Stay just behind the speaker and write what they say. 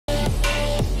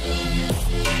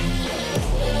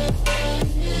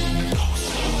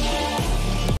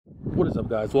up,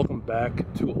 guys? Welcome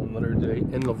back to another day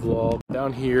in the vlog.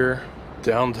 Down here,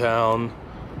 downtown.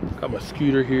 Got my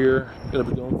scooter here. Gonna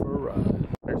be going for a ride.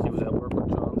 He was at work with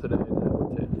John today.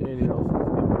 Anything else?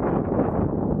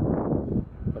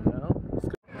 But now, let's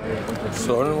go.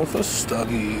 Starting with the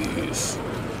Stuggies.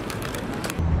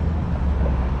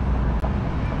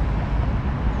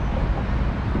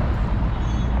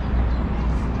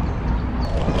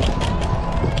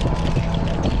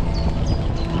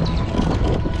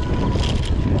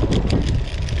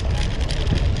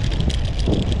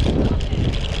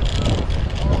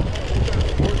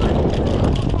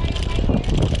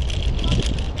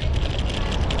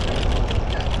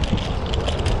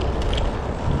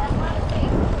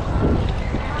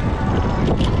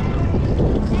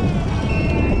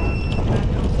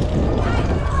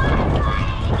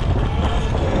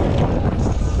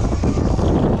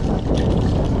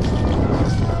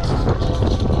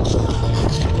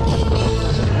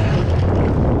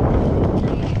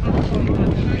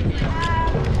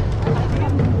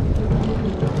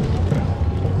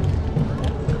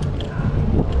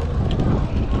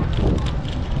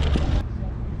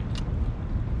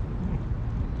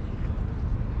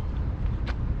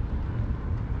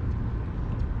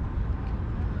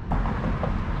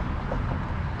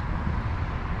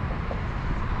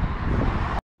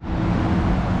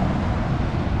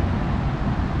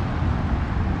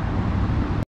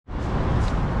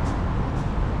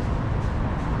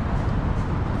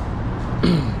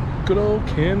 Good old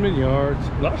Camden Yards.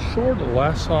 Not sure the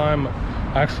last time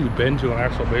I actually been to an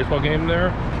actual baseball game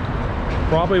there.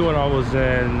 Probably when I was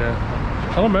in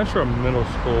elementary or middle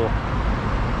school,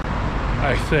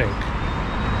 I think.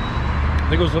 I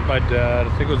think it was with my dad.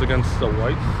 I think it was against the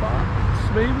White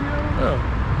Sox, maybe? I don't know.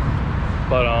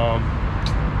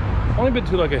 But only been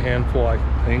to like a handful, I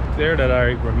think, there that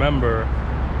I remember.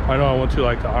 I know I went to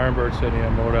like the Ironbird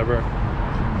Stadium or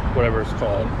whatever it's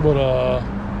called. But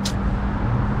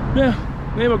yeah,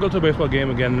 maybe I'll go to a baseball game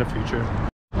again in the future.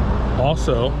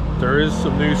 Also, there is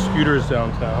some new scooters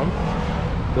downtown.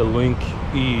 The Link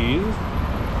E.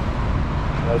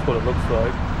 That's what it looks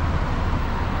like.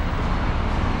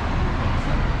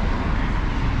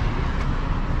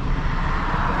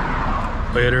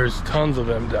 But yeah, there's tons of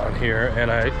them down here,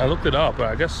 and I looked it up, but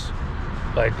I guess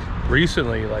like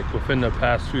recently, like within the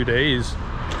past few days,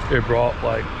 they brought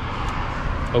like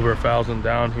over 1,000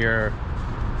 down here.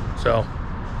 So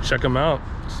check them out,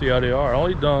 see how they are. I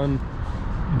only done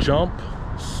jump,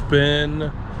 spin,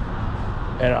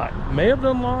 and I may have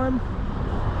done lime.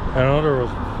 I know there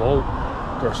was Volt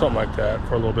or something like that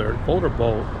for a little bit, Volt or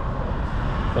Bolt.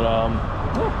 But I'm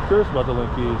curious about the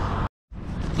Linkies.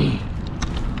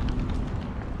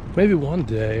 Maybe one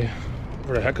day,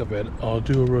 for the heck of it, I'll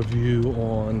do a review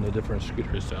on the different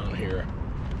scooters down here.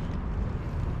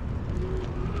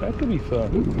 That could be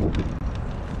fun.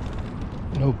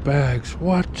 No bags.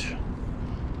 What?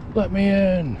 Let me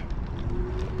in.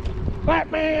 Let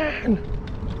me in.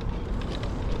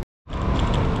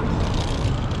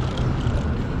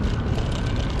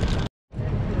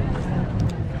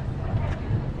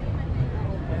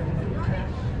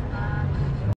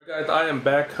 Guys, I am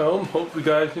back home. Hope you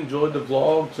guys enjoyed the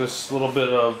vlog. Just a little bit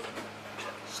of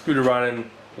scooter riding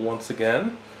once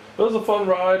again. It was a fun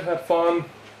ride. Had fun. And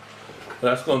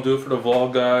that's gonna do it for the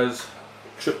vlog, guys.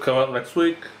 Trip come out next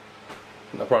week.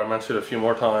 I'll probably mention it a few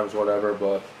more times, whatever,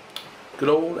 but good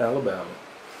old Alabama.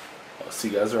 I'll see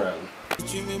you guys around.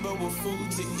 Dreaming about what food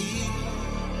to eat.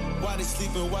 Why they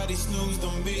sleeping, why they snoozed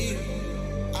on me.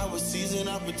 I was seizing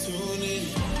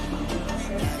opportunity.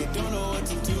 They don't know what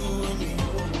to do with me.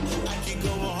 I keep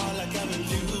going hard like I'm in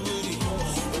puberty.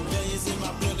 Rebellions in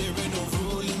my blood, there ain't no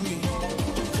ruling me.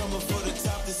 Coming for the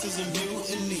top, this is a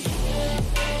mutiny.